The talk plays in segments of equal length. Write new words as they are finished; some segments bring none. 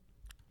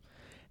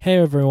Hey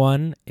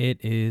everyone,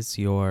 it is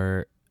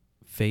your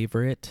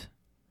favorite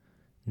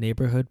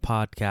neighborhood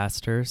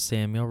podcaster,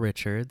 Samuel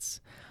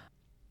Richards,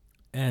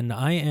 and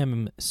I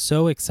am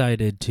so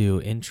excited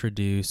to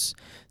introduce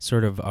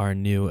sort of our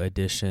new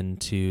addition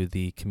to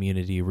the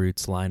Community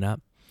Roots lineup.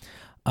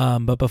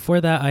 But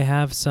before that, I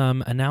have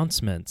some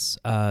announcements.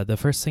 The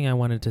first thing I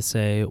wanted to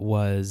say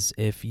was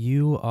if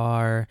you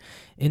are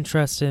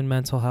interested in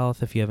mental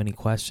health, if you have any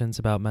questions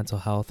about mental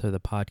health or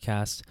the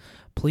podcast,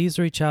 please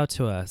reach out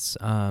to us.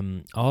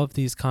 All of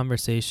these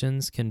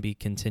conversations can be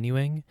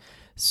continuing.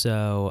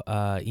 So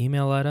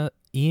email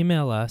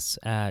us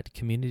at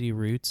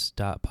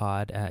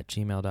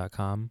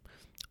communityroots.pod@gmail.com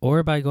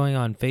or by going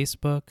on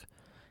Facebook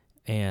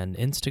and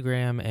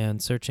Instagram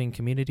and searching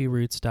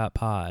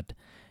communityroots.pod.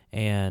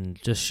 And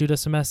just shoot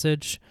us a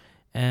message,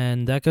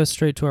 and that goes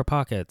straight to our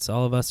pockets.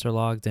 All of us are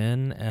logged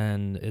in,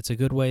 and it's a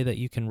good way that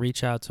you can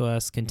reach out to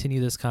us, continue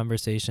this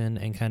conversation,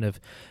 and kind of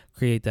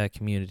create that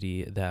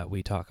community that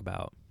we talk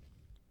about.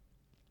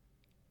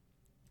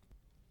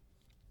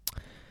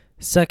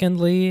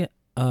 Secondly,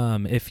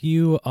 if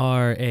you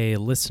are a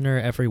listener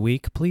every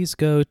week, please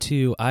go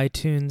to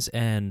iTunes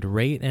and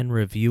rate and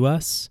review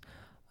us.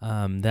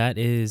 That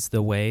is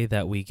the way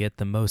that we get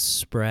the most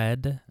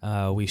spread.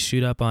 We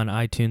shoot up on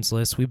iTunes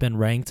lists. We've been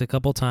ranked a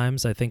couple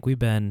times. I think we've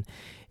been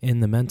in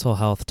the mental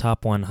health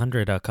top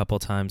 100 a couple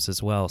times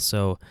as well.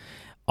 So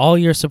all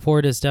your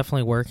support is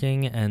definitely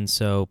working. And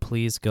so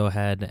please go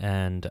ahead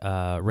and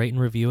rate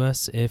and review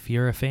us if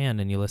you're a fan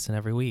and you listen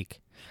every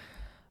week.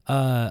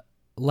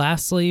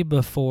 Lastly,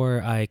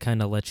 before I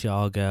kind of let you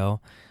all go,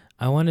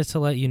 I wanted to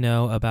let you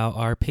know about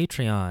our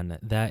Patreon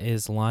that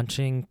is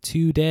launching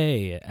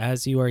today.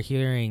 As you are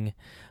hearing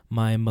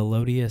my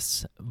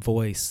melodious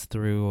voice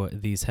through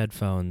these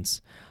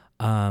headphones,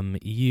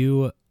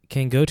 you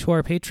can go to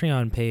our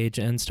Patreon page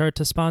and start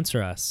to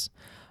sponsor us.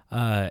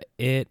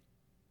 It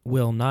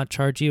will not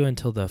charge you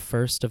until the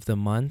first of the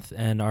month,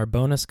 and our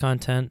bonus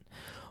content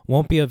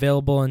won't be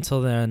available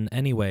until then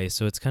anyway,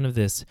 so it's kind of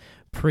this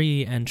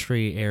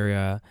pre-entry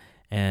area.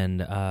 And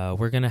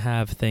we're going to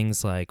have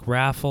things like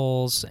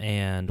raffles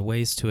and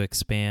ways to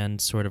expand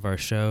sort of our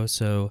show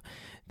so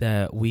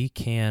that we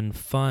can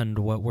fund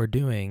what we're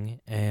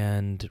doing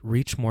and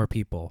reach more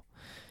people.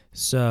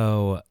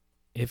 So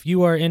if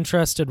you are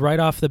interested right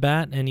off the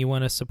bat and you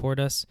want to support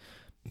us,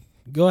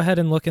 go ahead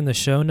and look in the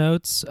show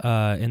notes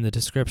in the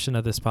description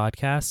of this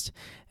podcast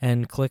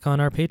and click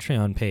on our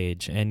Patreon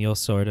page, and you'll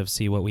sort of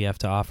see what we have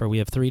to offer. We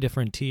have 3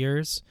 different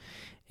tiers.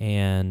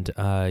 And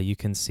you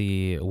can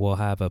see we'll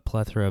have a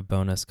plethora of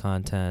bonus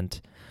content,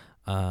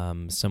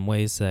 some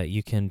ways that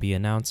you can be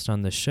announced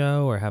on the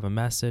show or have a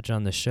message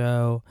on the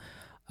show,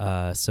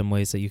 some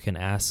ways that you can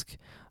ask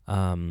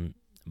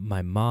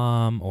my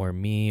mom or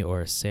me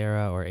or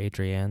Sarah or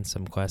Adrienne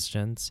some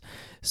questions.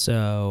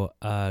 So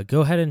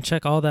go ahead and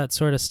check all that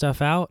sort of stuff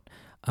out,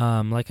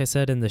 like I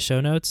said, in the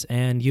show notes,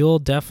 and you'll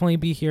definitely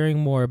be hearing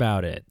more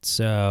about it.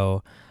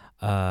 So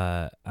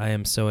I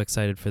am so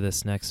excited for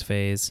this next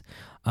phase.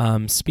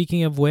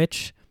 Speaking of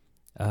which,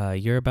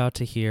 you're about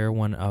to hear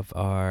one of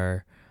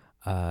our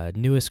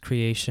newest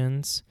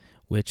creations,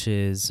 which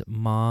is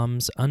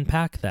Mom's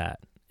Unpack That,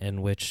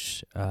 in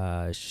which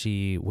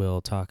she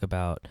will talk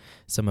about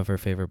some of her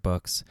favorite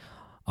books.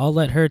 I'll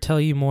let her tell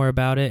you more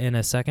about it in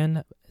a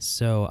second,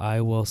 so I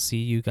will see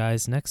you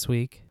guys next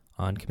week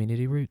on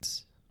Community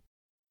Roots.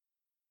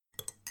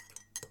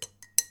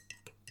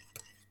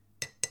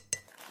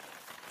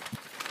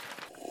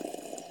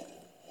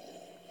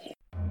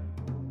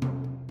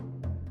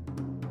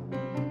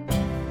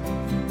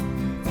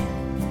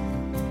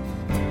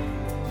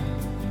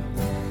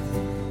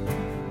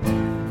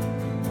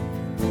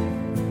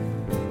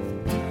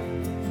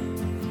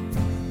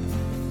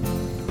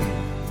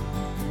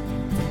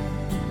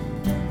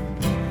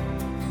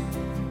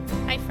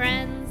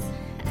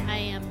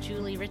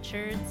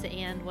 Richards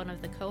and one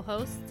of the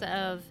co-hosts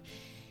of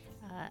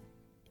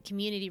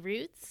Community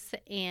Roots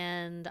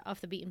and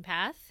Off the Beaten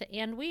Path,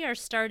 and we are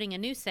starting a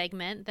new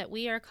segment that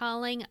we are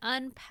calling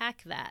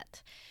Unpack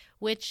That,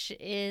 which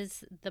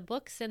is the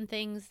books and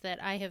things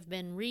that I have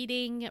been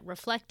reading,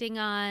 reflecting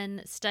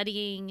on,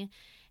 studying,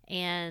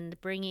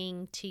 and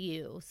bringing to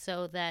you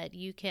so that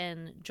you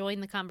can join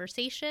the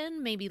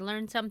conversation, maybe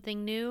learn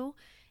something new,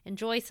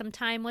 enjoy some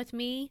time with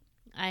me.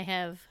 I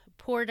have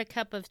poured a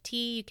cup of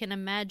tea. You can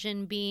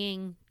imagine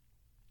being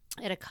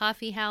at a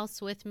coffee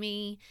house with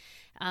me,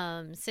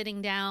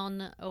 sitting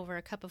down over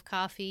a cup of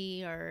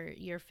coffee or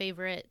your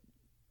favorite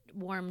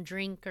warm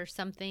drink or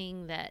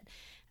something that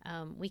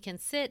we can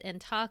sit and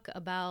talk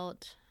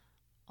about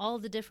all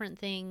the different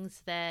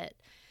things that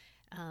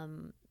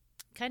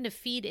kind of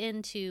feed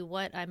into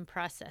what I'm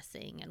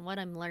processing and what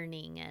I'm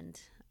learning. And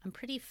I'm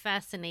pretty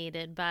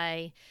fascinated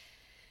by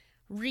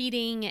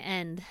reading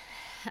and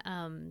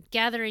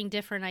gathering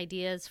different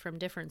ideas from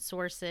different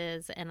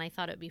sources, and I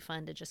thought it'd be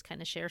fun to just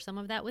kind of share some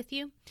of that with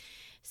you.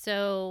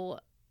 So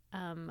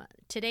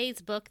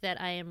today's book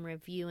that I am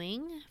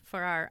reviewing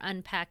for our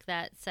Unpack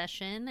That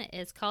session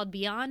is called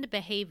Beyond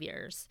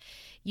Behaviors: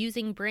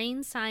 Using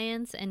Brain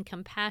Science and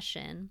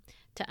Compassion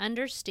to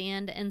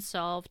understand and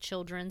solve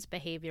children's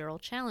behavioral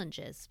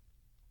challenges.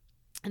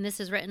 And this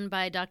is written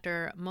by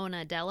Dr.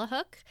 Mona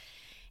Delahooke.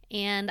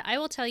 And I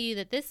will tell you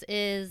that this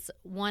is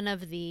one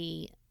of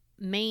the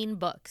main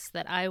books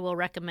that I will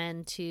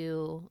recommend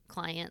to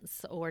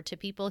clients or to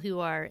people who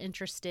are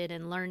interested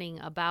in learning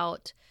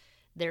about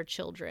their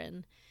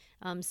children.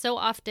 So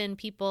often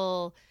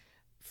people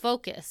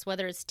focus,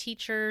 whether it's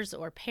teachers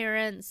or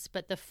parents,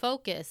 but the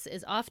focus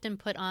is often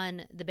put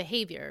on the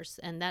behaviors,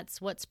 and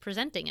that's what's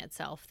presenting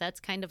itself. That's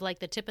kind of like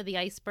the tip of the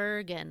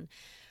iceberg and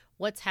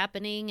what's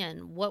happening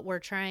and what we're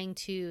trying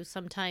to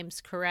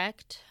sometimes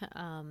correct,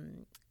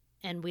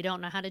 and we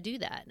don't know how to do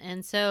that.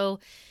 And so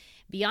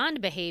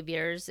Beyond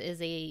Behaviors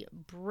is a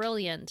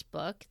brilliant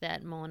book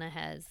that Mona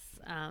has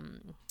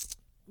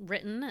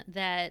written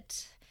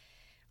that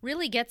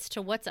really gets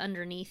to what's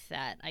underneath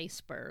that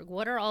iceberg.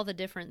 What are all the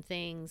different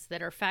things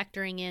that are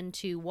factoring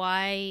into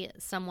why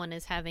someone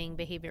is having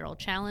behavioral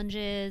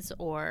challenges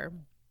or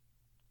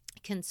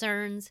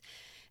concerns?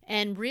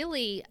 And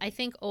really, I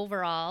think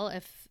overall,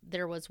 if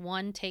there was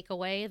one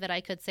takeaway that I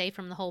could say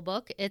from the whole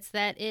book, it's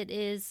that it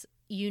is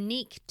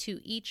unique to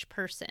each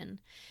person.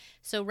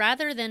 So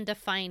rather than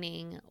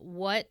defining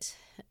what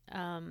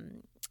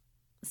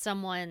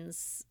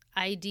someone's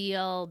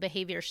ideal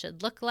behavior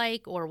should look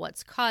like or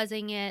what's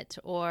causing it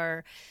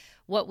or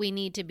what we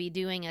need to be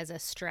doing as a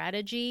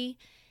strategy,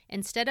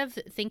 instead of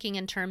thinking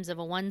in terms of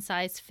a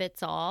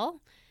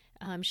one-size-fits-all,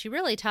 she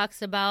really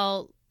talks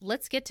about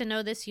let's get to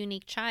know this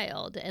unique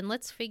child and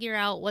let's figure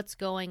out what's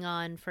going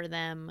on for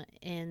them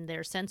in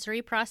their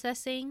sensory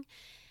processing,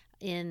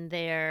 in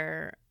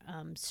their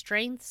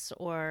strengths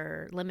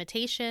or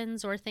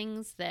limitations or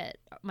things that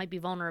might be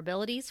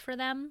vulnerabilities for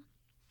them.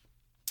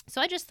 So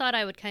I just thought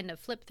I would kind of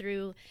flip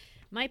through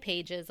my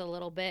pages a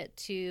little bit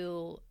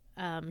to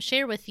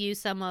share with you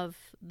some of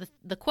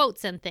the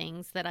quotes and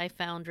things that I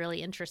found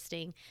really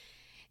interesting.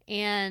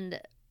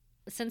 And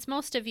since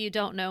most of you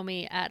don't know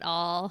me at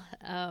all,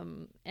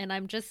 and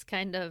I'm just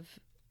kind of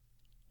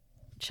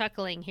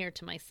chuckling here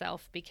to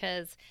myself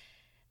because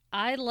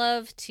I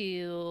love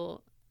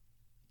to,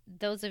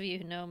 those of you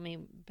who know me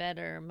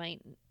better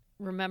might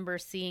remember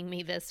seeing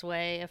me this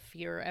way if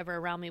you're ever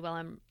around me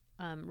while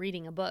I'm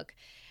reading a book.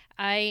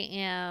 I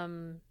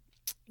am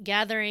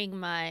gathering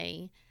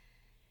my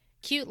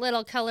cute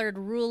little colored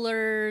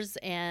rulers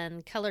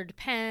and colored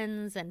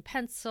pens and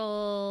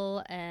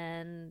pencil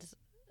and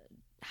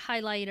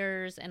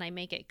highlighters, and I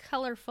make it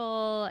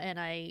colorful, and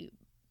I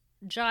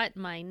jot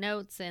my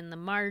notes in the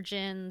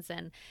margins,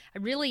 and I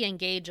really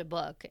engage a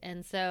book.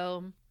 And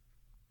so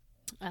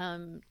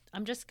I'm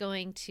just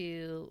going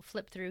to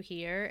flip through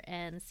here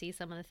and see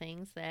some of the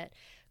things that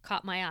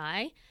caught my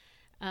eye.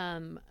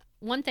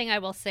 One thing I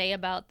will say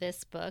about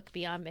this book,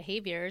 Beyond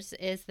Behaviors,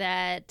 is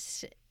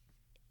that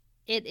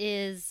it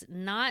is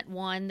not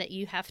one that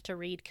you have to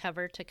read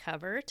cover to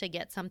cover to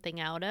get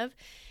something out of.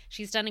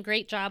 She's done a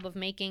great job of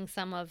making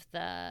some of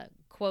the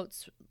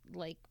quotes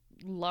like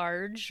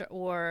large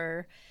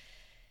or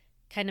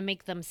kind of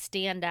make them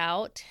stand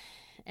out,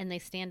 and they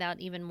stand out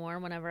even more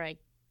whenever I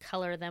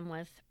color them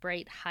with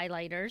bright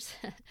highlighters.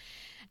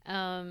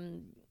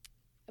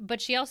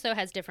 But she also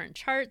has different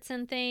charts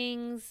and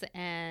things,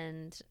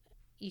 and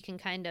you can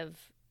kind of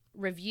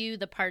review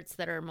the parts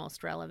that are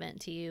most relevant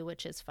to you,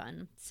 which is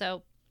fun.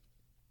 So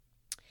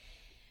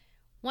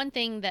one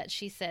thing that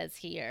she says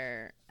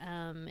here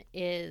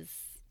is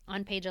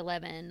on page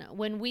 11,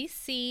 when we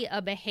see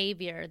a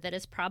behavior that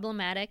is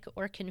problematic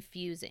or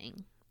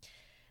confusing,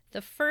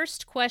 the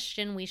first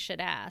question we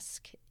should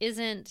ask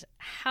isn't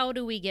how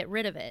do we get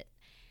rid of it,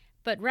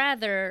 but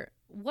rather,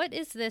 what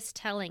is this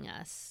telling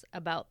us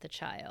about the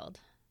child?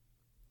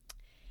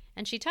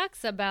 And she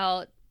talks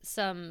about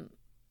some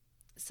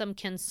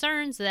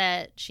concerns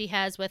that she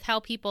has with how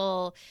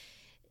people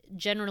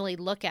generally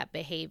look at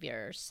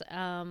behaviors.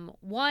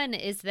 One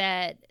is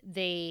that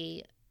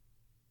they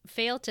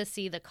fail to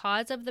see the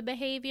cause of the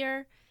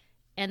behavior,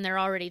 and they're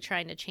already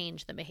trying to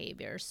change the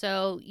behavior.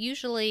 So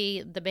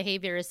usually the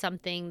behavior is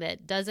something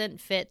that doesn't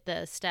fit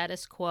the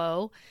status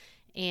quo,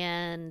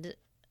 and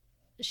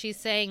she's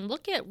saying,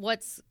 look at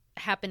what's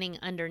happening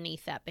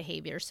underneath that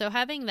behavior. So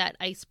having that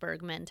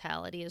iceberg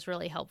mentality is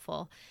really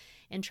helpful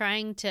in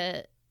trying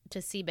to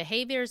see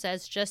behaviors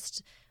as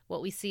just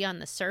what we see on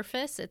the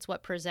surface. It's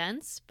what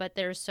presents, but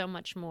there's so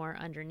much more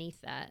underneath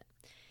that.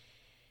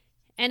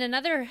 And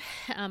another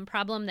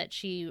problem that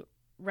she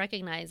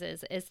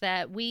recognizes is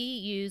that we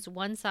use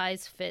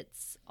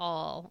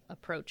one-size-fits-all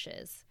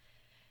approaches.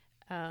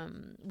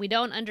 We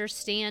don't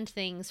understand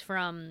things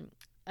from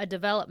a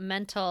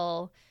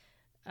developmental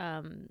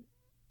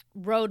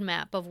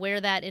roadmap of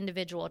where that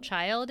individual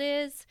child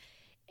is,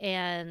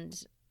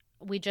 and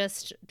we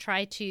just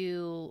try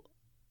to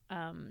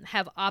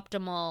have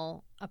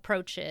optimal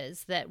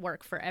approaches that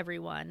work for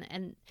everyone.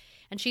 And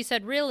she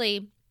said,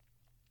 really,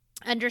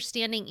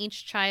 understanding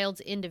each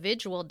child's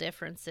individual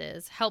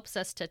differences helps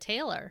us to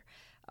tailor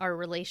our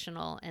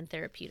relational and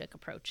therapeutic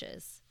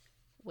approaches,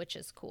 which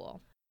is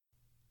cool.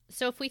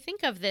 So if we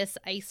think of this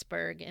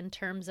iceberg in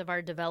terms of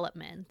our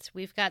development,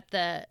 we've got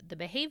the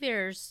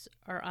behaviors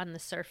are on the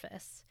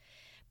surface.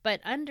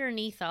 But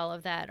underneath all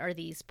of that are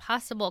these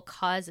possible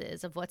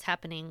causes of what's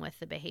happening with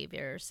the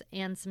behaviors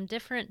and some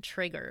different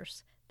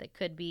triggers that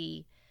could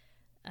be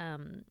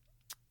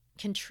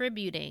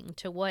contributing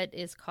to what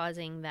is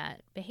causing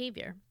that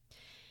behavior.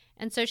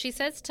 And so she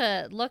says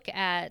to look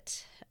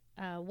at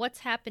what's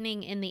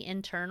happening in the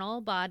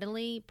internal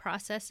bodily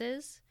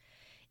processes,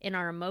 in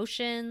our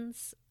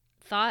emotions,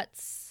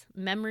 thoughts,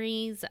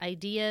 memories,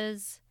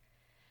 ideas,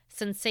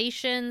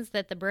 sensations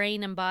that the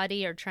brain and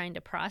body are trying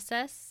to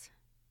process,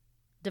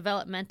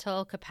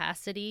 developmental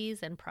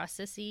capacities and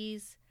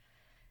processes,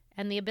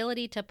 and the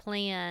ability to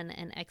plan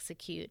and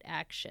execute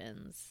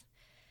actions.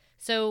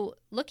 So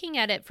looking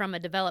at it from a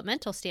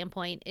developmental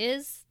standpoint,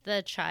 is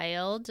the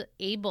child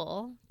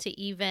able to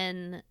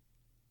even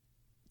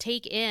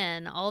take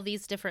in all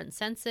these different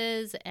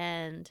senses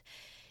and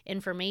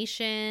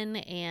information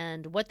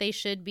and what they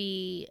should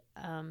be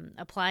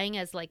applying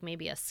as like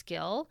maybe a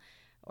skill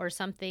or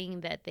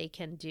something that they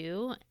can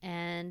do,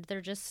 and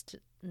they're just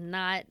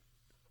not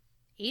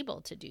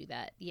able to do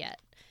that yet.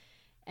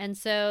 And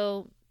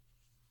so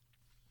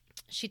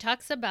she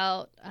talks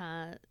about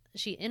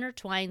she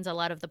intertwines a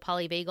lot of the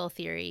polyvagal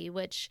theory,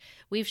 which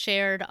we've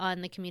shared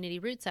on the Community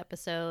Roots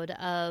episode,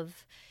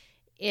 of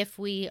if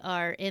we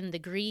are in the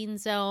green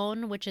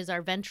zone, which is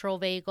our ventral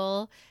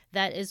vagal,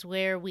 that is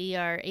where we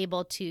are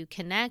able to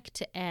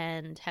connect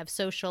and have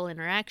social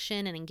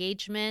interaction and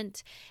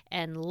engagement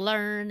and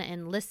learn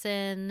and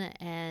listen,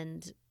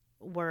 and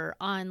we're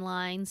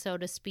online, so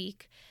to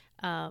speak,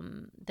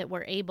 that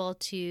we're able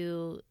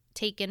to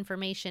take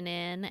information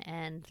in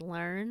and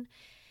learn.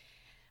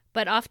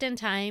 But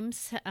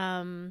oftentimes,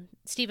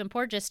 Stephen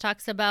Porges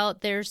talks about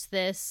there's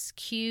this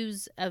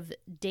cues of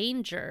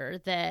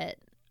danger, that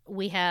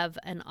we have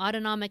an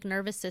autonomic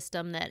nervous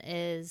system that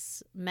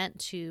is meant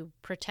to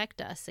protect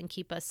us and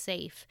keep us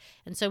safe.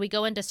 And so we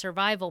go into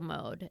survival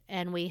mode,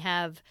 and we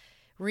have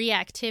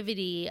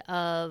reactivity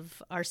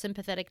of our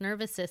sympathetic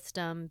nervous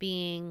system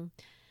being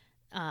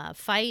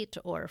fight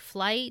or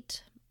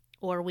flight,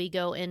 or we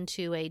go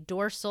into a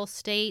dorsal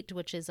state,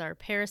 which is our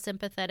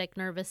parasympathetic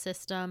nervous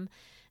system,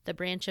 the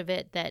branch of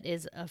it that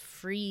is a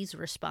freeze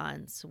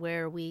response,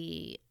 where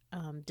we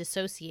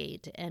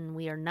dissociate and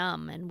we are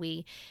numb and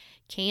we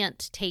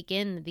can't take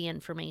in the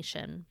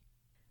information.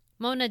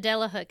 Mona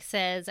Delahooke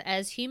says,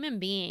 as human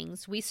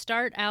beings, we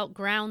start out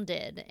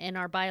grounded in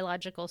our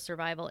biological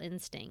survival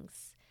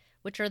instincts,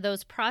 which are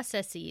those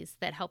processes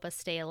that help us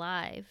stay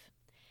alive.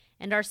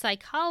 And our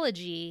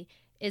psychology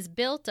is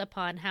built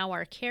upon how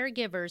our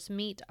caregivers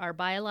meet our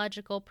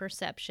biological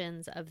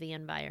perceptions of the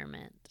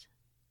environment.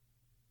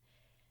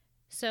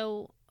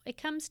 So it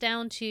comes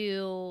down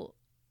to,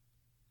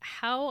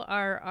 how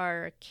are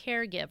our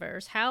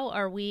caregivers, how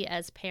are we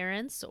as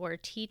parents or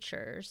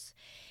teachers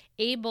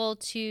able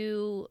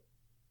to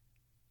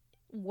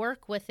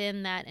work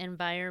within that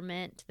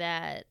environment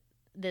that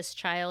this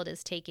child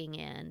is taking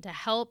in, to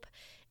help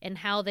in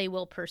how they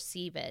will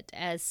perceive it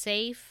as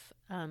safe,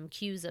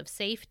 cues of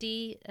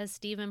safety, as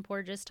Stephen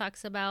Porges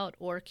talks about,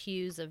 or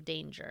cues of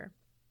danger.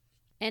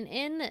 And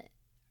in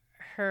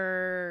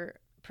her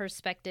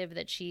perspective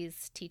that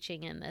she's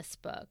teaching in this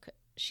book,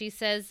 she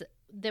says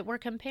that we're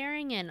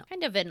comparing in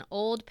kind of an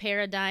old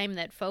paradigm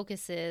that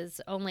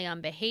focuses only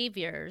on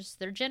behaviors.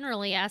 They're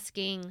generally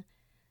asking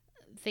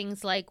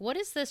things like, what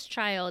is this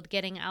child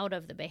getting out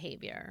of the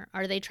behavior?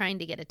 Are they trying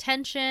to get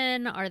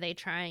attention? Are they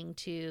trying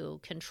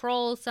to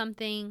control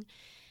something?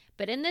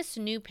 But in this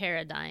new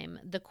paradigm,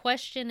 the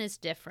question is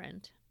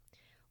different.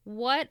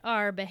 What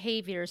are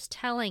behaviors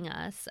telling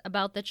us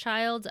about the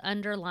child's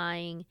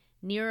underlying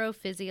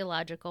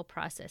neurophysiological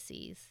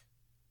processes?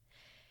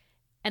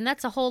 And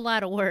that's a whole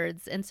lot of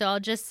words. And so I'll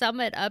just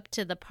sum it up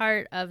to the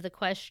part of the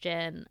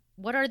question,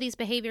 what are these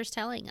behaviors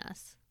telling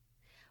us?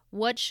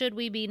 What should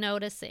we be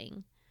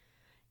noticing?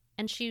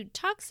 And she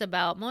talks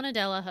about, Mona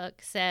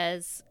Delahooke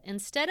says,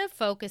 instead of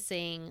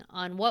focusing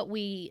on what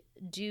we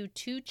do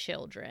to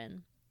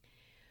children,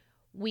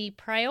 we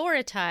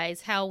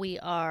prioritize how we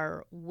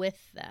are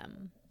with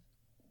them.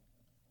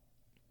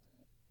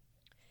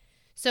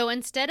 So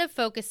instead of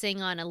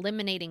focusing on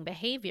eliminating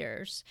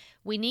behaviors,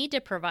 we need to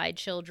provide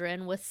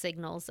children with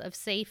signals of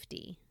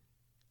safety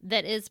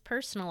that is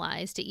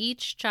personalized to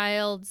each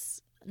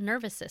child's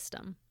nervous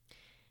system.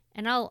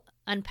 And I'll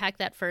unpack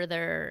that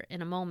further in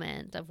a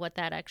moment of what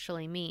that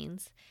actually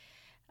means.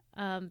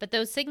 But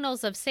those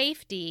signals of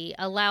safety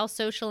allow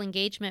social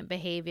engagement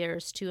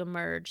behaviors to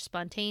emerge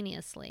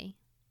spontaneously.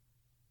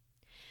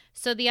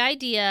 So the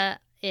idea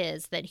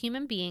is that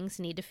human beings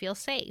need to feel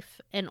safe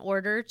in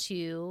order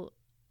to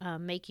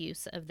make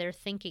use of their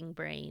thinking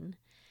brain.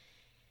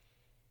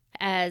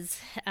 As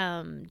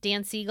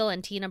Dan Siegel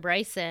and Tina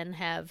Bryson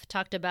have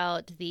talked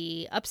about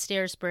the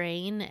upstairs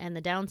brain and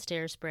the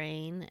downstairs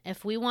brain,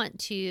 if we want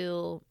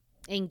to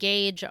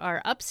engage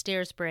our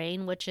upstairs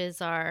brain, which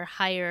is our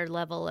higher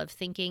level of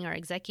thinking, our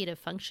executive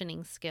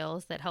functioning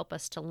skills that help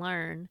us to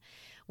learn,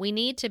 we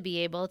need to be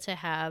able to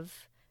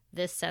have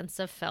this sense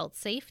of felt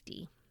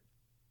safety.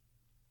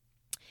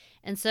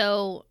 And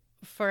so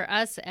for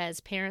us as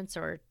parents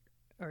or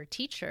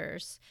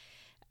teachers,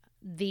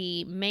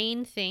 the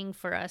main thing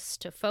for us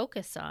to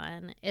focus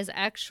on is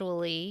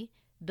actually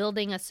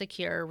building a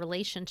secure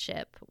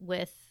relationship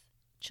with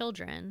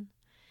children.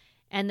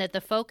 And that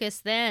the focus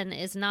then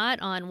is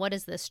not on what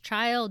is this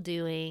child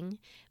doing,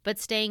 but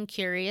staying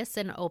curious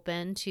and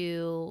open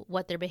to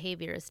what their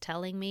behavior is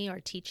telling me or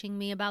teaching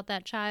me about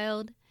that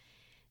child.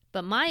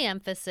 But my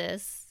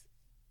emphasis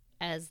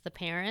as the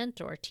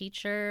parent or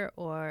teacher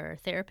or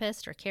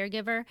therapist or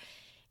caregiver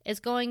is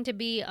going to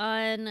be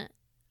on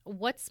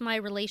what's my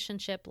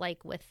relationship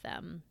like with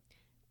them?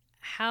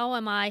 How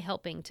am I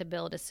helping to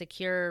build a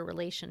secure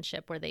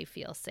relationship where they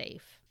feel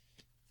safe?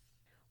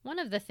 One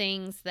of the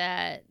things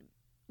that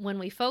when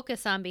we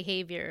focus on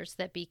behaviors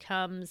that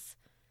becomes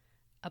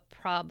a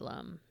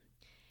problem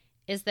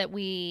is that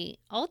we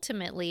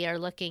ultimately are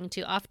looking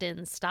to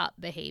often stop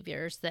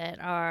behaviors that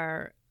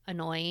are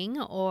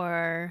annoying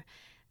or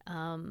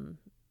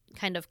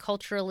kind of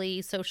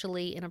culturally,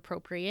 socially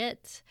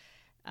inappropriate,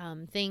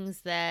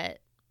 things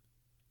that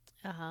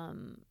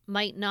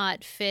might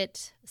not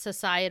fit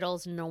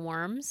societal's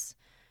norms.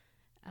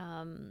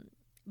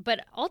 But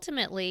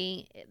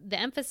ultimately, the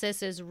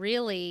emphasis is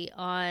really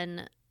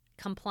on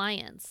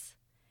compliance.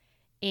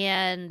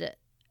 And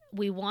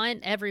we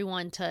want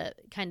everyone to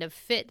kind of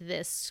fit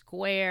this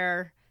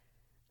square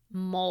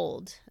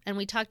mold. And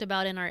we talked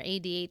about in our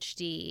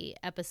ADHD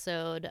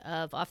episode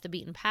of Off the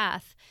Beaten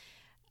Path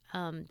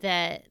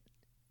that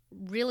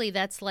really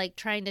that's like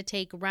trying to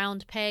take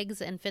round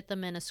pegs and fit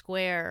them in a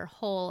square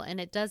hole,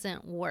 and it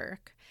doesn't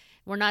work.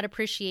 We're not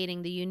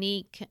appreciating the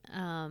unique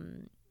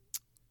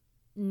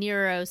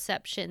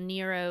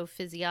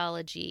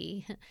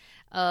neurophysiology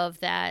of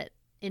that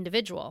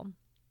individual.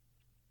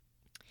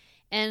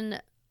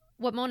 And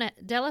what Mona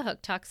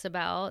Delahooke talks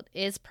about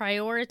is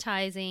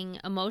prioritizing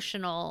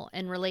emotional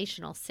and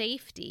relational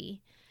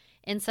safety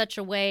in such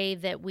a way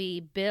that we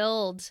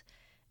build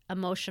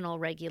emotional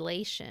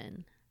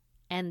regulation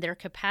and their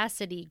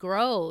capacity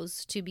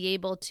grows to be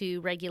able to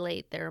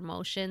regulate their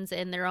emotions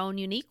in their own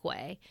unique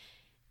way.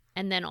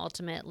 And then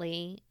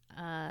ultimately,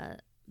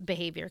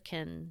 behavior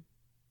can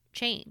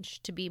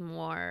change to be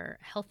more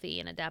healthy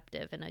and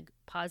adaptive in a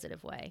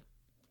positive way.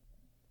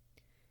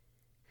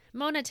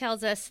 Mona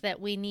tells us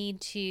that we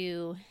need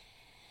to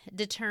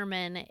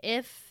determine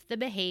if the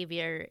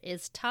behavior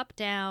is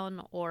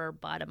top-down or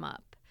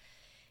bottom-up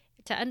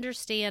to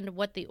understand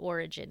what the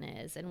origin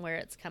is and where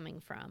it's coming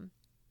from.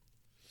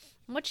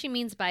 What she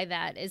means by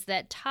that is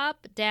that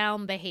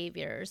top-down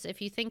behaviors,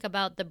 if you think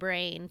about the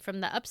brain, from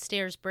the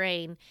upstairs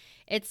brain,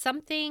 it's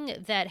something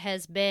that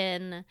has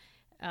been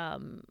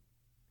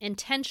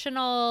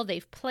intentional,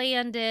 they've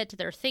planned it,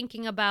 they're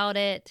thinking about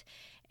it,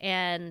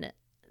 and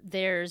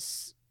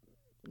there's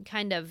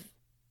kind of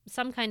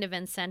some kind of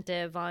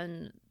incentive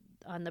on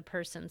the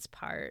person's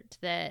part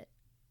that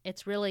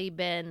it's really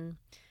been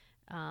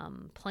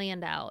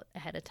planned out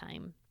ahead of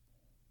time.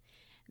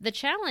 The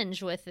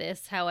challenge with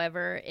this,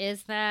 however,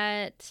 is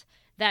that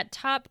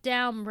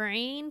top-down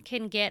brain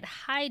can get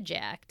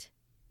hijacked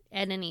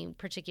at any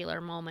particular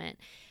moment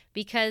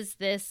because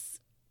this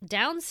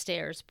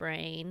downstairs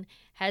brain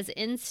has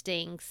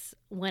instincts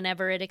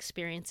whenever it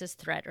experiences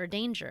threat or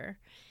danger.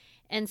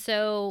 And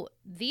so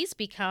these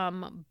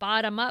become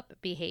bottom-up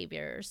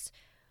behaviors,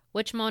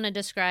 which Mona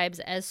describes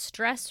as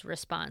stress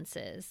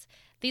responses.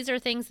 These are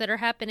things that are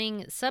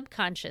happening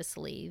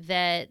subconsciously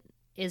that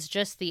is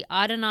just the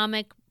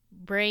autonomic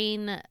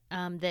brain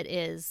that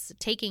is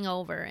taking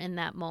over in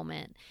that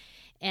moment.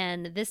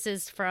 And this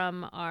is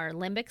from our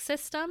limbic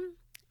system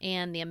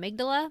and the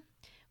amygdala,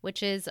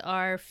 which is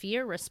our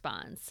fear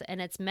response,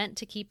 and it's meant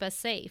to keep us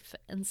safe.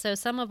 And so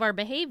some of our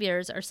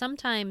behaviors are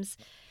sometimes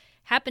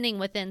happening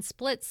within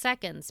split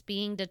seconds,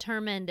 being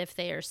determined if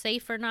they are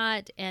safe or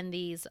not, and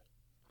these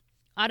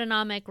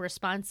autonomic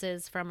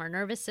responses from our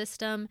nervous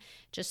system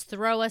just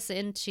throw us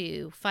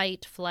into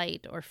fight,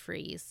 flight, or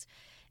freeze.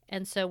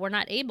 And so we're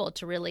not able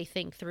to really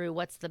think through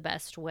what's the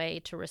best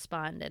way to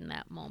respond in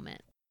that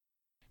moment.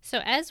 So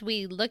as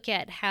we look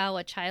at how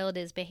a child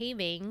is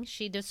behaving,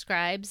 she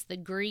describes the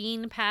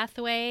green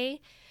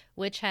pathway,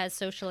 which has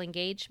social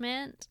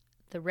engagement.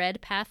 The red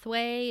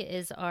pathway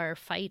is our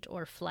fight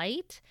or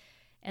flight,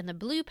 and the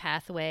blue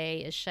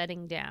pathway is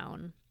shutting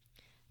down.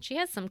 She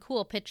has some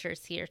cool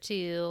pictures here,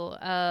 too,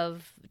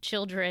 of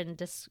children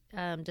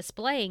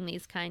displaying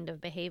these kind of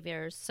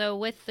behaviors. So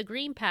with the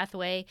green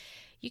pathway,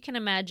 you can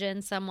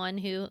imagine someone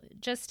who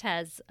just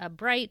has a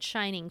bright,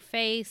 shining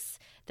face.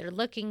 They're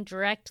looking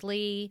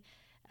directly.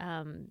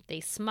 They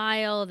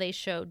smile. They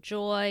show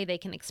joy. They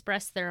can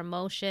express their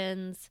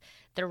emotions.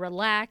 They're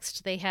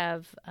relaxed. They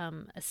have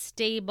a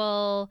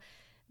stable,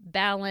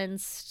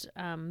 balanced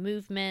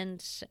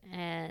movement,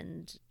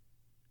 and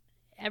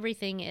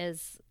everything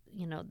is,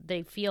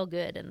 they feel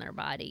good in their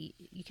body.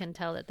 You can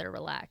tell that they're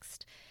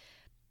relaxed.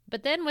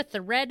 But then with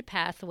the red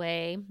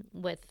pathway,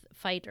 with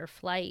fight or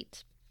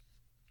flight,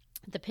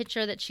 the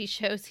picture that she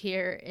shows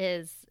here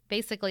is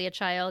basically a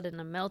child in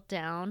a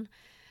meltdown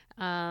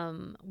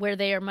where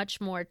they are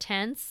much more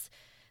tense.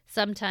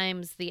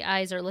 Sometimes the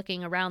eyes are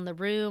looking around the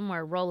room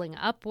or rolling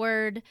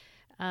upward.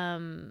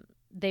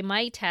 They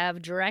might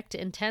have direct,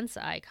 intense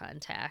eye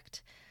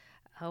contact,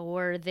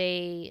 or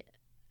they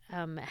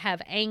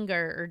have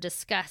anger or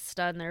disgust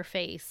on their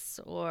face,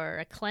 or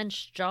a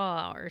clenched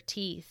jaw or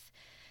teeth.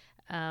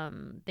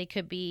 They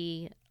could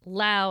be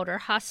loud or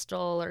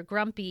hostile or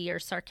grumpy or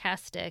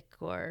sarcastic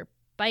or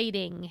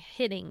biting,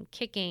 hitting,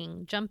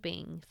 kicking,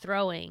 jumping,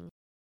 throwing.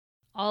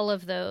 All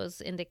of those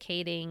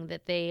indicating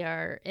that they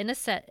are in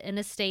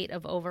a state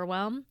of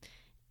overwhelm,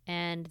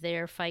 and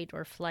their fight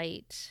or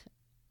flight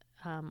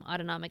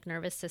autonomic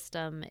nervous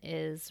system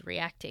is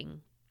reacting.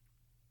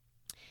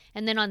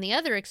 And then on the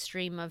other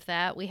extreme of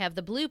that, we have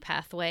the blue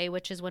pathway,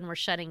 which is when we're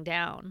shutting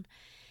down.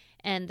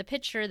 And the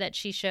picture that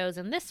she shows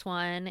in this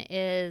one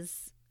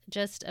is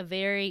just a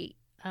very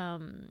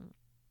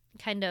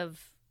kind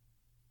of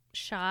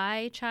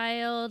shy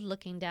child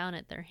looking down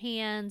at their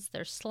hands.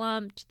 They're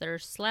slumped, they're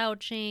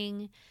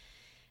slouching.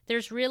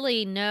 There's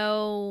really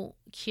no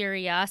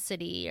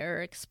curiosity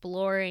or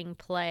exploring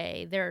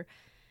play. They're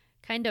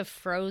kind of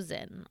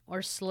frozen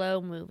or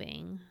slow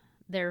moving.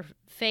 Their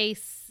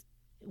face,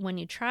 when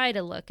you try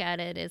to look at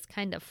it, is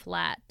kind of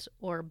flat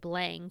or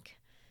blank.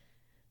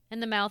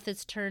 And the mouth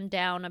is turned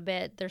down a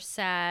bit. They're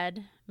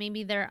sad.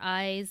 Maybe their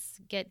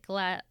eyes get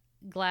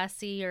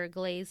glassy or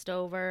glazed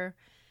over.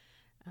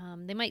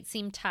 They might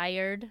seem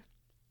tired,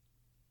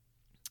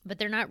 but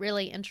they're not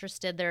really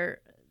interested.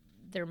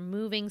 They're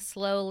moving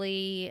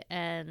slowly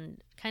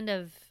and kind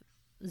of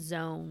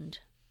zoned.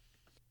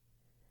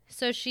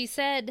 So she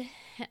said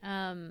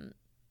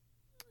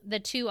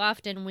that too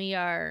often we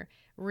are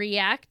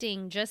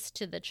reacting just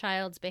to the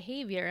child's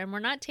behavior, and we're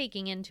not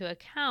taking into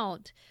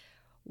account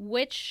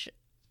which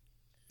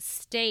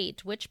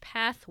state, which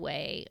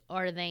pathway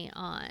are they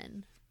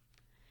on.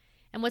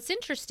 And what's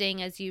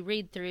interesting as you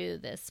read through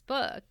this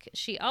book,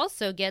 she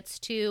also gets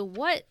to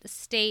what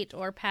state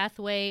or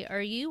pathway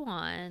are you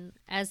on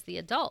as the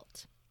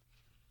adult.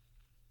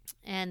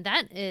 And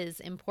that is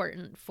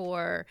important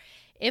for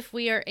if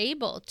we are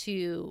able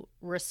to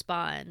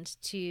respond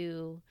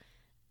to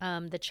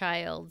the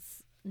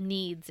child's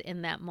needs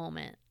in that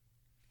moment.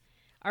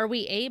 Are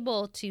we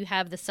able to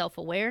have the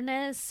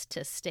self-awareness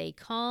to stay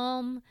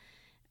calm?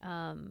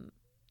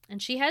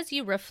 And she has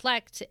you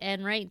reflect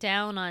and write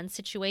down on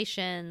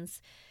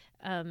situations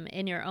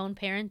in your own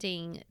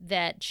parenting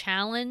that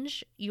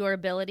challenge your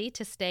ability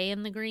to stay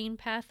in the green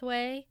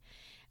pathway.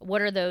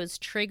 What are those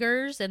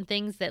triggers and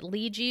things that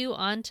lead you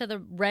onto the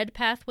red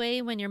pathway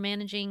when you're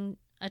managing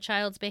a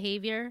child's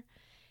behavior?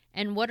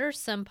 And what are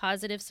some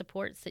positive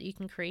supports that you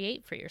can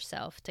create for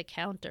yourself to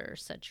counter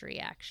such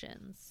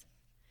reactions?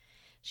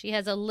 She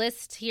has a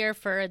list here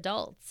for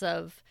adults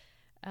of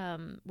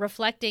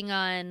reflecting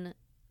on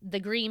the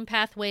green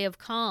pathway of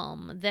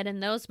calm, that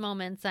in those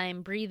moments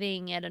I'm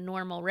breathing at a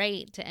normal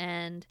rate,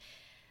 and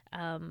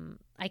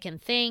I can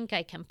think,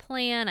 I can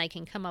plan, I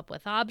can come up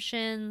with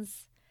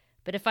options.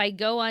 But if I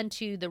go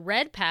onto the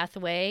red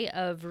pathway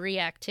of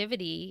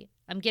reactivity,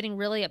 I'm getting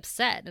really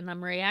upset and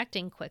I'm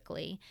reacting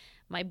quickly.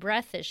 My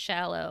breath is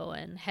shallow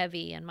and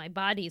heavy and my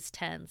body's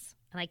tense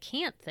and I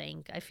can't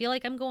think. I feel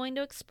like I'm going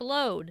to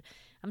explode.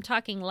 I'm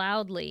talking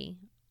loudly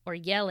or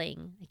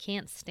yelling. I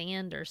can't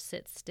stand or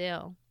sit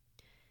still.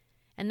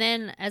 And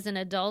then as an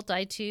adult,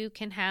 I too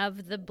can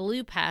have the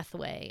blue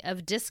pathway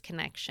of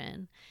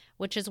disconnection,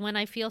 which is when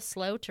I feel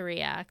slow to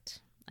react.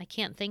 I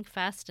can't think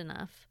fast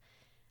enough.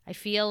 I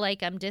feel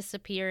like I'm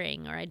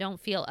disappearing, or I don't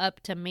feel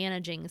up to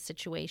managing the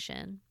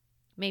situation.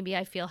 Maybe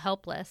I feel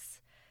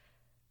helpless,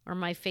 or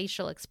my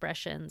facial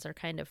expressions are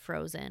kind of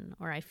frozen,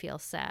 or I feel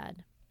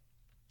sad.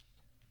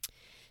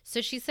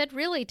 So she said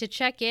really to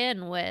check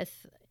in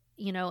with,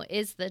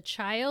 is the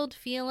child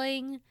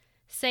feeling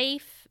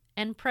safe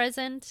and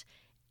present?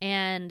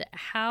 And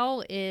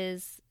how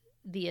is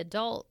the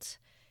adult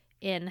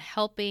in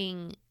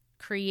helping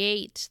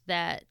create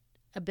that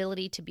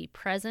ability to be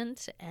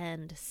present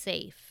and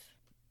safe?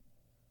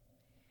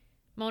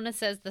 Mona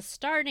says the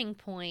starting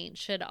point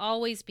should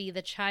always be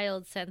the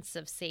child's sense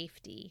of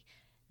safety,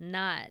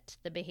 not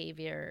the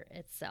behavior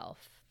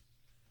itself,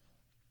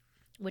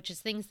 which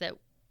is things that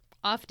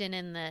often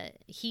in the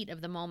heat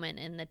of the moment,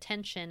 in the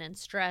tension and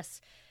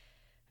stress,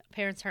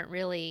 parents aren't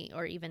really,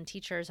 or even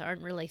teachers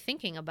aren't really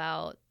thinking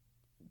about,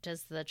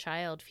 does the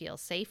child feel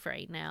safe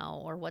right now,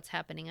 or what's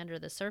happening under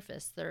the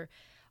surface? They're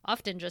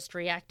often just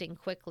reacting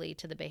quickly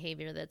to the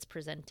behavior that's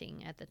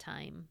presenting at the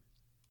time.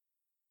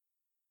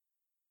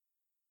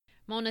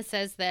 Mona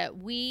says that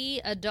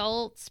we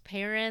adults,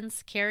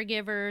 parents,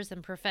 caregivers,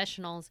 and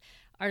professionals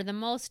are the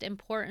most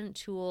important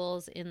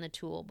tools in the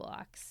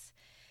toolbox.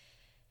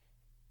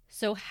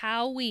 So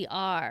how we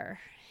are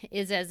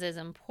is as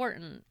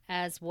important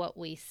as what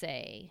we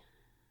say.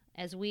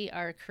 As we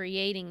are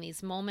creating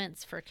these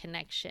moments for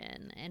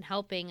connection and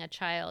helping a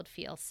child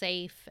feel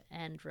safe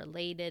and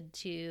related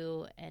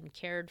to and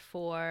cared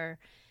for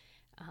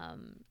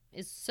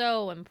is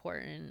so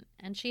important.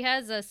 And she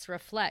has us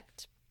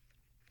reflect.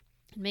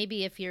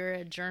 Maybe if you're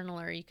a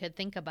journaler, you could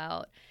think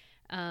about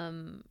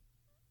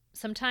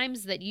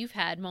sometimes that you've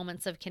had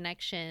moments of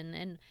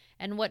connection,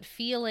 and what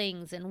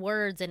feelings and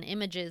words and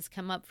images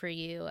come up for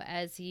you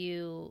as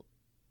you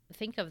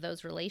think of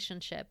those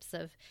relationships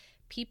of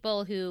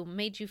people who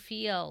made you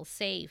feel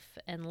safe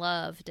and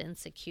loved and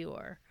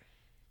secure,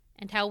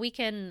 and how we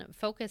can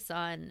focus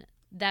on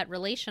that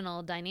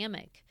relational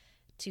dynamic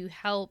to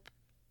help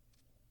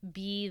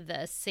be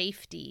the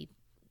safety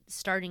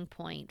starting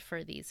point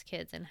for these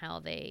kids and how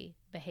they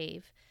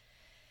behave.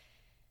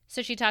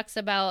 So she talks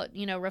about,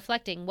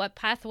 reflecting what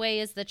pathway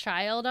is the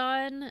child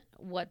on,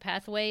 what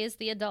pathway is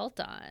the adult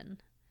on,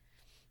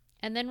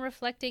 and then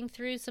reflecting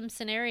through some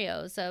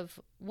scenarios of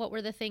what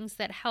were the things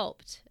that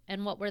helped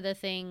and what were the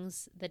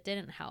things that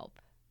didn't help.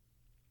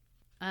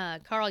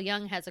 Carl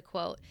Jung has a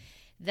quote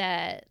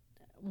that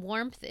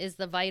warmth is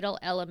the vital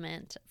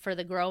element for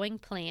the growing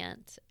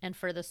plant and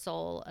for the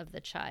soul of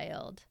the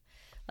child.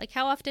 Like,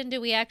 how often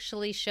do we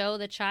actually show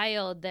the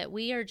child that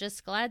we are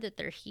just glad that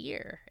they're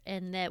here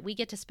and that we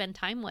get to spend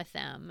time with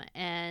them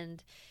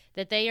and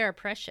that they are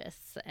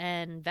precious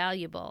and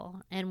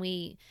valuable? And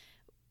we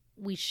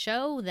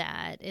show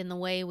that in the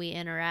way we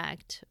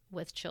interact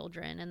with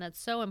children, and that's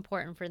so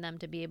important for them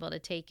to be able to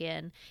take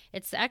in.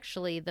 It's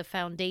actually the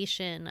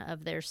foundation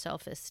of their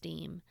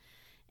self-esteem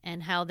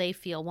and how they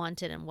feel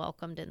wanted and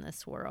welcomed in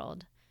this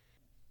world.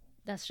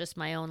 That's just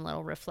my own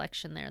little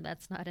reflection there.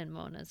 That's not in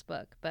Mona's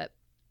book, but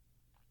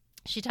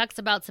she talks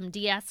about some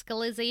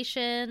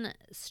de-escalation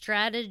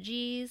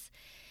strategies.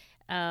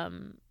 I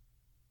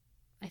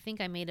think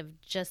I may have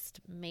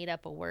just made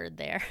up a word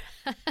there.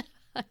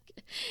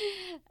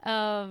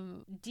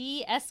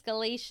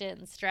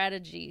 De-escalation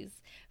strategies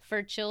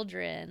for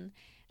children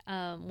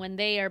when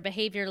they are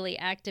behaviorally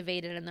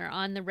activated and they're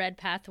on the red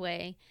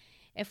pathway.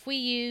 If we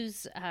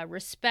use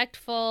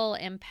respectful,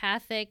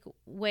 empathic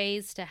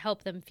ways to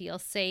help them feel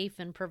safe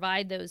and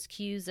provide those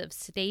cues of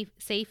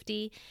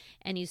safety,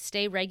 and you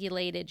stay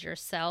regulated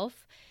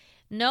yourself,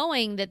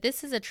 knowing that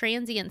this is a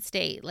transient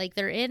state, like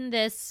they're in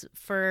this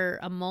for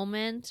a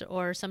moment,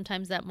 or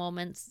sometimes that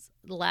moment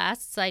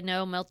lasts. I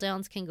know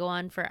meltdowns can go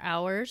on for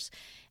hours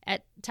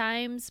at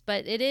times,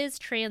 but it is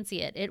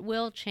transient. It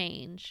will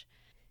change.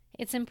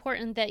 It's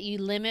important that you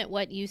limit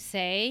what you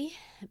say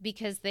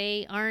because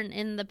they aren't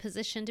in the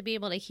position to be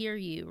able to hear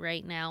you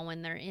right now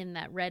when they're in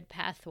that red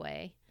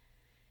pathway.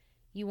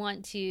 You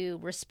want to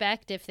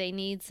respect if they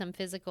need some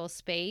physical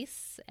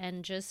space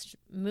and just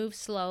move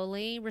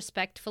slowly,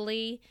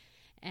 respectfully,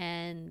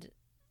 and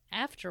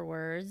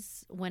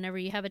afterwards, whenever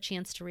you have a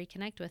chance to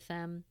reconnect with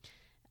them,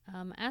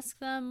 ask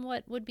them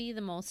what would be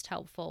the most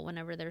helpful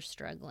whenever they're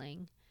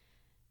struggling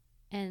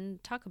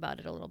and talk about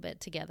it a little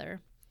bit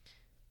together.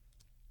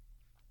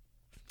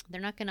 They're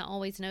not going to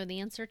always know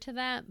the answer to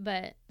that,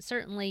 but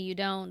certainly you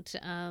don't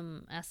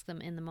ask them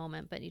in the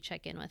moment, but you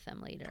check in with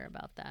them later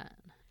about that.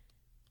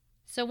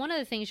 So one of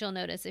the things you'll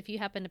notice if you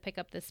happen to pick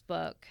up this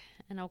book,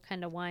 and I'll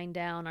kind of wind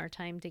down our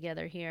time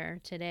together here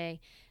today,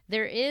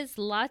 there is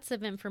lots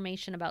of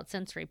information about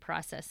sensory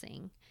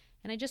processing.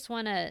 And I just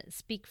want to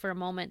speak for a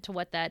moment to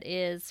what that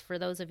is for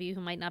those of you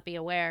who might not be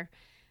aware.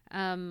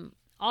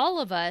 All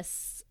of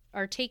us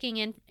are taking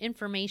in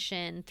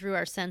information through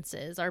our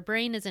senses. Our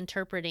brain is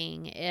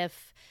interpreting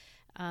if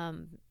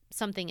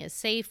something is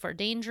safe or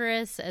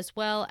dangerous, as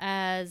well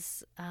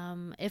as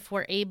if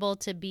we're able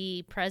to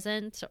be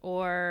present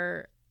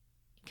or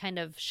kind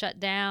of shut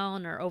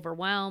down or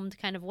overwhelmed,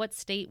 kind of what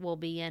state we'll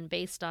be in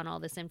based on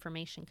all this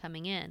information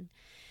coming in.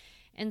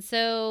 And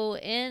so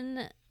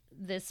in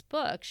this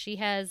book, she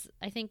has,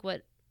 I think,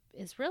 what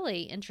is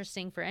really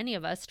interesting for any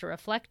of us to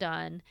reflect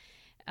on,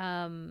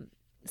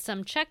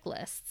 some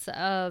checklists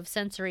of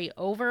sensory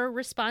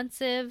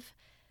over-responsive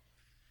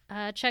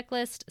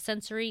checklist,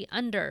 sensory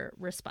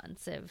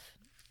under-responsive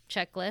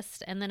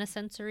checklist, and then a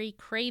sensory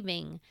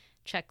craving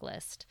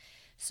checklist.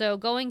 So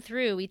going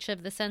through each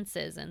of the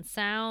senses and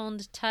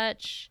sound,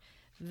 touch,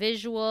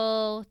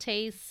 visual,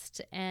 taste,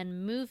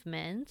 and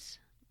movement,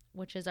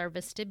 which is our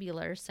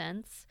vestibular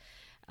sense,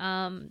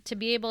 to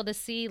be able to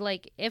see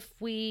like if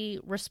we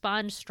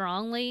respond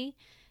strongly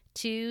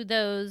to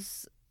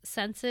those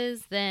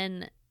senses,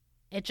 then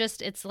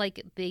it's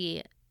like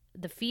the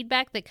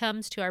feedback that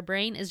comes to our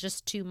brain is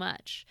just too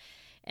much.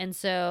 And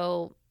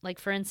so, like,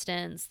 for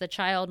instance, the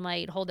child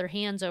might hold their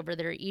hands over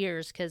their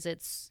ears because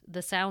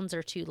the sounds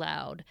are too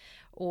loud,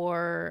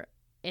 or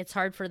it's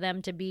hard for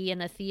them to be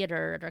in a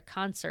theater or a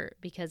concert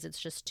because it's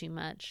just too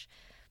much.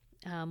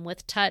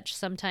 With touch,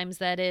 sometimes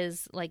that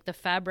is like the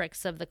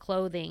fabrics of the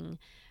clothing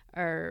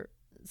are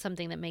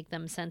something that make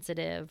them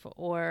sensitive,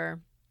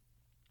 or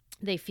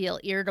they feel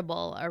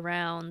irritable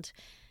around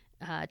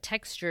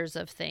textures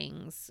of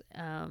things.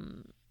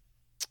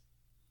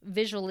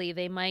 Visually,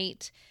 they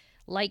might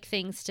like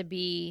things to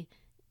be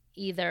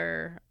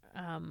either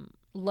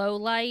low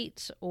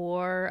light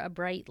or a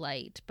bright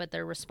light, but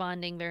they're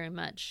responding very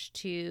much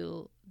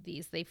to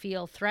these. They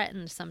feel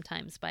threatened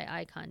sometimes by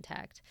eye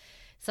contact.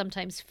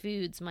 Sometimes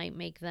foods might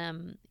make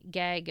them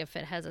gag if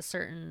it has a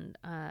certain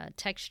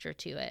texture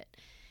to it.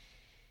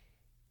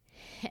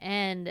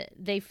 And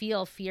they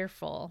feel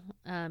fearful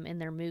in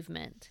their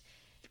movement.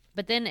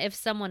 But then if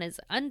someone is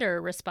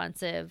under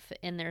responsive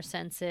in their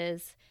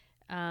senses,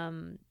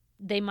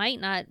 they might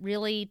not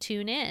really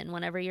tune in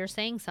whenever you're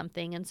saying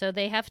something. And so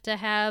they have to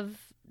have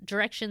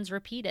directions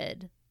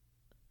repeated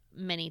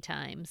many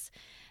times.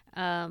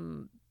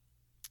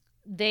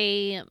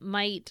 They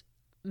might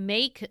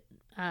make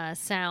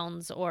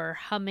sounds or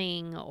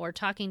humming or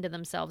talking to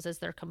themselves as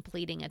they're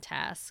completing a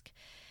task.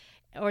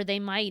 Or they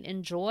might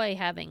enjoy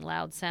having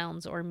loud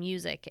sounds or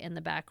music in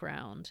the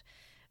background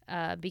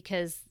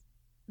because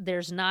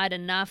there's not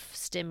enough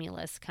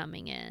stimulus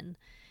coming in.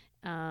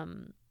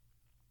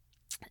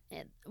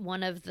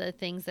 One of the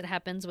things that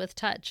happens with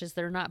touch is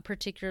they're not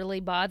particularly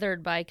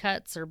bothered by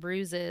cuts or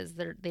bruises.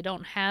 They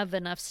don't have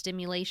enough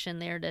stimulation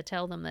there to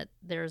tell them that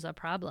there's a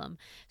problem.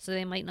 So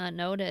they might not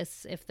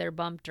notice if they're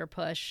bumped or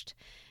pushed.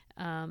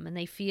 And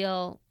they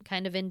feel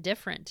kind of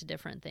indifferent to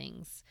different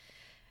things.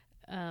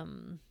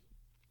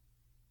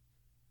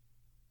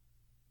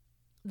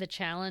 The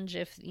challenge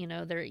if,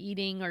 they're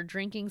eating or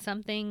drinking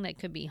something that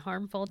could be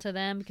harmful to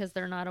them because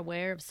they're not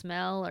aware of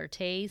smell or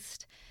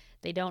taste.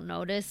 They don't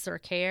notice or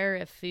care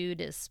if food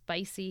is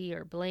spicy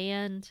or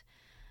bland.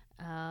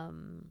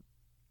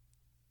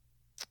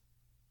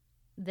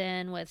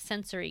 Then with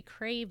sensory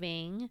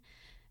craving,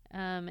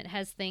 it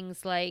has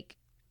things like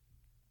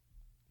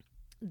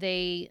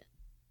they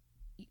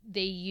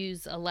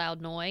use a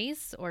loud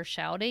noise or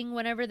shouting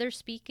whenever they're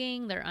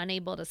speaking. They're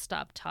unable to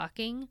stop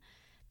talking.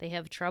 They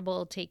have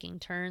trouble taking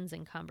turns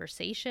in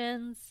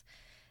conversations.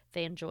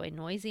 They enjoy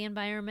noisy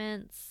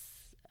environments.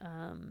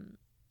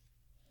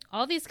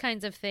 All these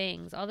kinds of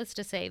things. All this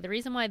to say, the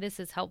reason why this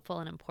is helpful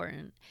and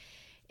important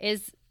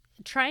is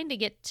trying to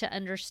get to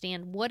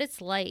understand what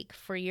it's like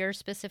for your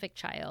specific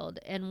child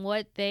and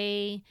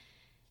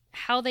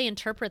how they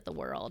interpret the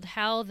world,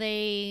 how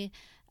they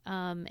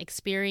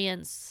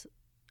experience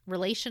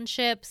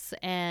relationships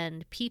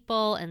and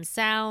people and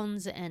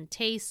sounds and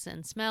tastes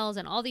and smells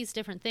and all these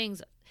different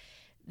things.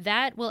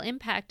 That will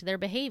impact their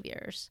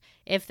behaviors.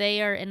 If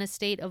they are in a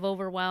state of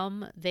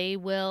overwhelm, they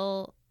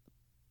will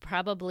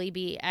probably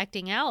be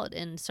acting out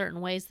in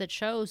certain ways that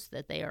shows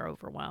that they are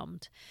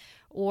overwhelmed.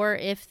 Or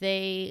if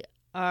they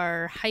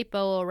are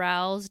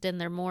hypo-aroused and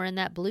they're more in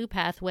that blue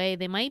pathway,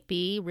 they might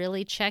be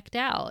really checked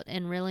out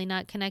and really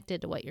not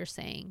connected to what you're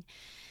saying.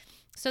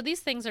 So these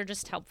things are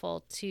just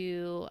helpful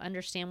to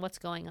understand what's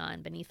going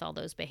on beneath all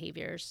those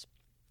behaviors.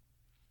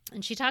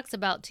 And she talks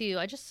about, too,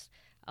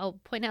 I'll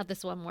point out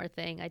this one more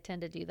thing. I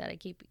tend to do that.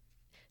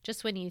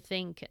 Just when you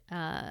think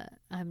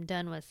I'm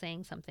done with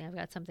saying something, I've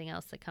got something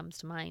else that comes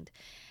to mind.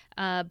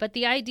 But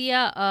the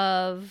idea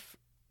of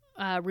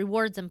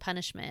rewards and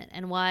punishment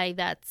and why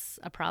that's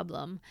a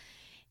problem.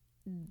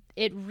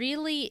 It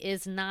really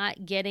is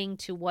not getting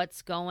to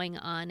what's going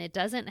on. It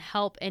doesn't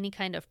help any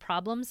kind of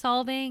problem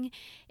solving.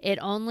 It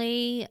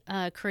only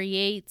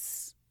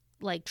creates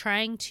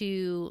trying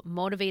to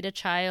motivate a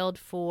child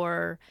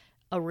for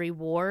a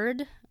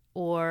reward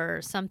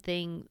or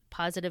something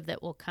positive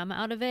that will come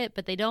out of it,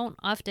 but they don't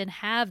often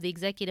have the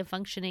executive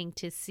functioning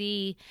to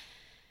see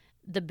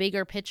the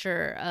bigger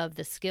picture of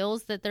the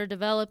skills that they're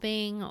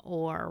developing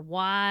or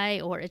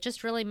why, or it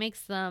just really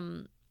makes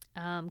them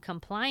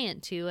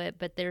compliant to it,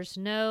 but there's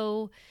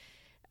no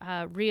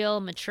real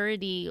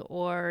maturity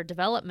or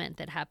development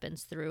that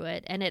happens through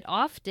it. And it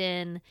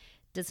often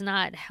does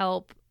not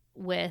help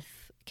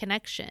with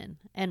connection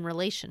and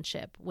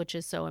relationship, which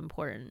is so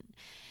important.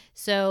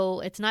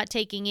 So it's not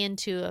taking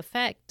into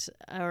effect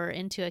or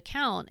into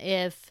account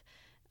if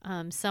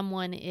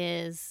someone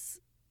is,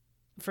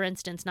 for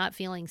instance, not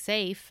feeling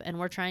safe and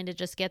we're trying to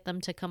just get them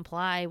to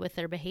comply with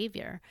their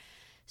behavior.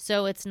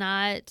 So it's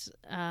not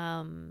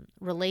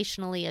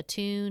relationally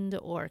attuned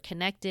or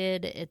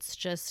connected. It's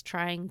just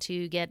trying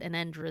to get an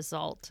end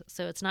result.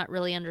 So it's not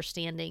really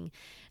understanding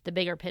the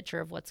bigger picture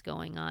of what's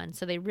going on.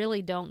 So they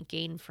really don't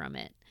gain from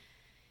it.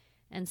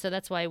 And so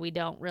that's why we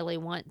don't really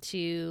want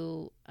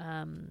to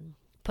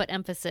put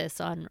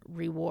emphasis on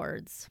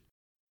rewards.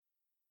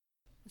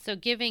 So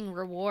giving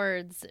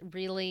rewards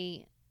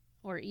really,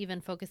 or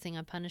even focusing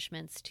on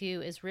punishments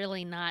too, is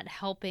really not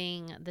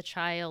helping the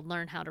child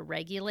learn how to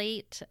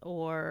regulate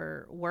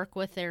or work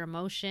with their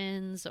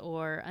emotions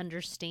or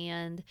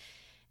understand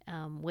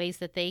ways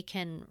that they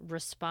can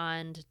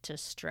respond to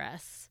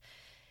stress.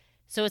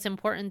 So it's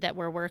important that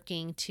we're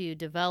working to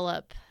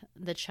develop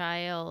the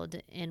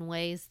child in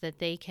ways that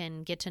they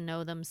can get to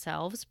know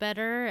themselves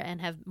better and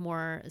have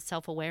more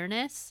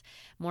self-awareness,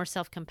 more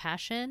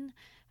self-compassion,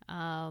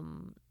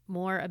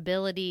 more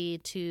ability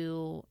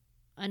to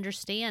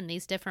understand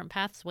these different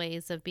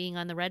pathways of being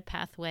on the red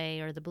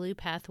pathway or the blue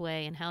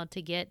pathway and how to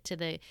get to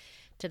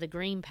the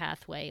green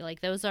pathway.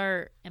 Those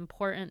are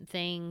important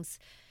things.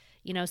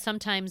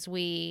 Sometimes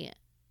we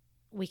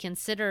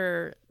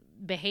consider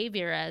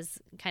behavior as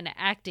kind of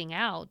acting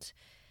out,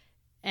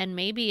 and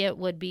maybe it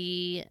would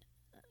be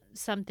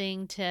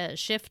something to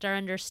shift our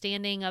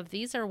understanding of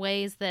these are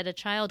ways that a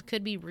child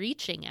could be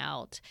reaching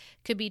out,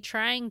 could be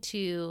trying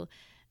to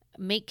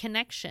make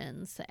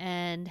connections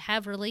and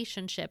have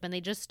relationship, and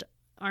they just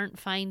aren't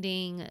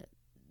finding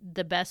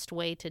the best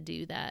way to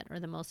do that or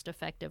the most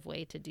effective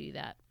way to do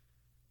that.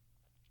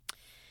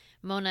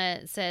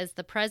 Mona says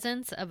the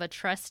presence of a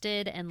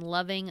trusted and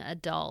loving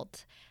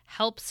adult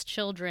helps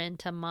children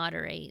to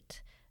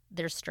moderate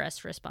their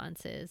stress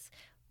responses.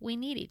 We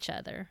need each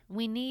other.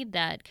 We need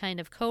that kind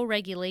of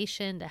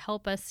co-regulation to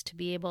help us to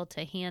be able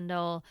to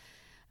handle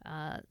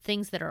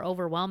things that are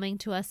overwhelming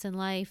to us in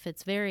life.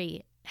 It's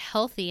very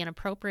healthy and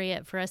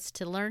appropriate for us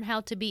to learn how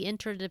to be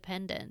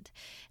interdependent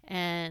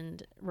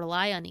and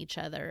rely on each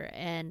other.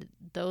 And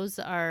those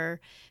are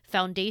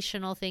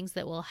foundational things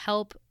that will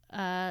help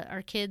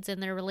our kids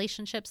and their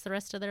relationships the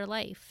rest of their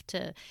life,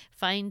 to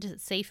find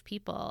safe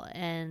people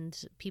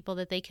and people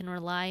that they can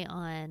rely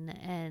on,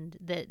 and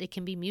that it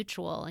can be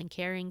mutual and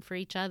caring for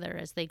each other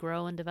as they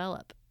grow and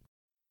develop.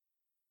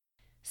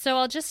 So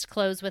I'll just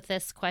close with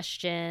this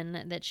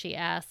question that she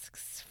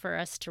asks for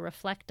us to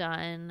reflect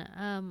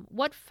on.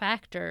 What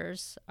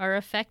factors are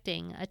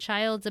affecting a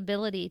child's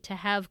ability to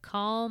have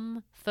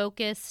calm,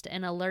 focused,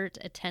 and alert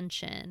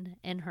attention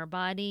in her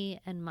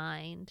body and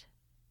mind?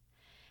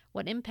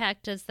 What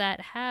impact does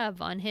that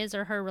have on his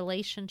or her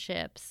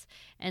relationships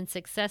and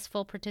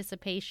successful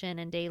participation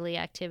in daily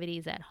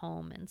activities at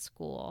home and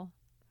school?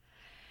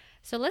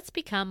 So let's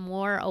become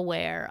more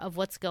aware of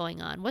what's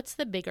going on. What's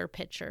the bigger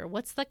picture?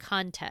 What's the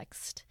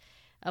context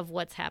of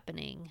what's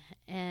happening?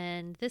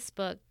 And this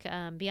book,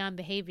 Beyond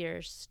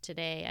Behaviors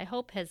today, I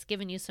hope has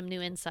given you some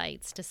new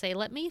insights to say,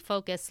 let me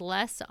focus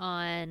less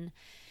on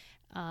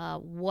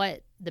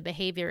what the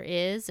behavior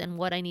is and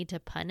what I need to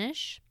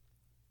punish.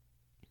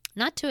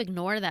 Not to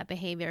ignore that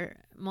behavior.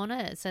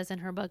 Mona says in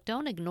her book,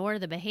 don't ignore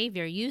the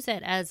behavior. Use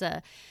it as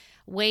a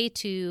way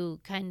to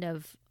kind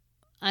of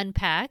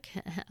unpack.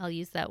 I'll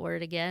use that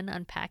word again,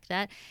 unpack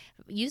that.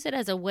 Use it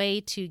as a way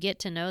to get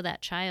to know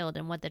that child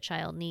and what the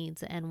child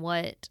needs and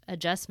what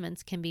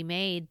adjustments can be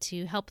made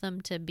to help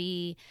them to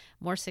be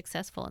more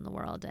successful in the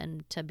world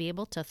and to be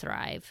able to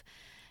thrive.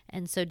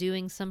 And so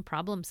doing some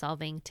problem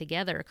solving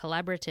together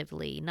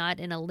collaboratively, not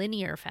in a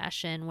linear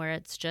fashion where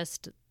it's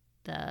just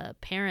the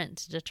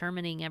parent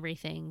determining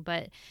everything,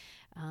 but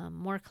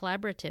more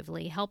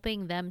collaboratively,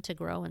 helping them to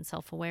grow in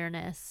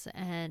self-awareness,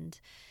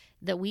 and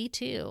that we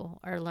too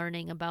are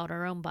learning about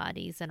our own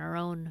bodies and our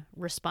own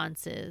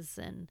responses.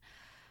 And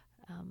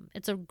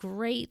it's a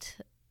great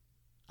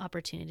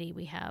opportunity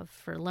we have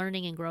for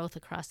learning and growth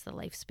across the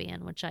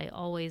lifespan, which I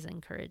always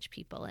encourage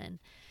people in.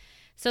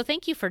 So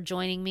thank you for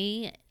joining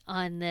me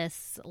on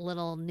this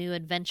little new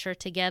adventure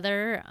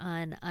together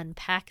on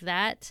Unpack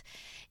That,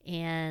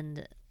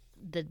 and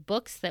the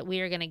books that we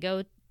are going to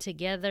go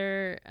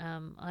together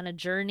on a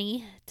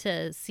journey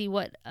to see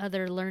what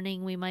other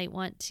learning we might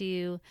want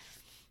to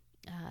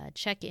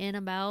check in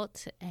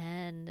about.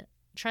 And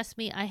trust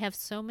me, I have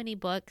so many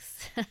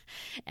books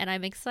and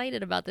I'm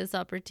excited about this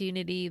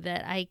opportunity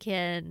that I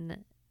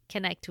can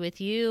connect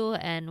with you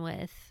and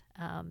with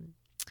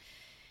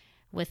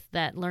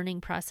that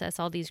learning process,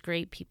 all these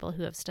great people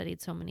who have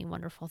studied so many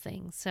wonderful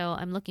things. So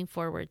I'm looking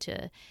forward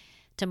to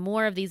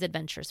more of these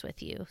adventures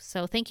with you.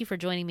 So thank you for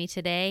joining me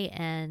today,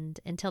 and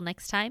until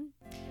next time,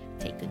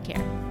 take good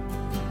care.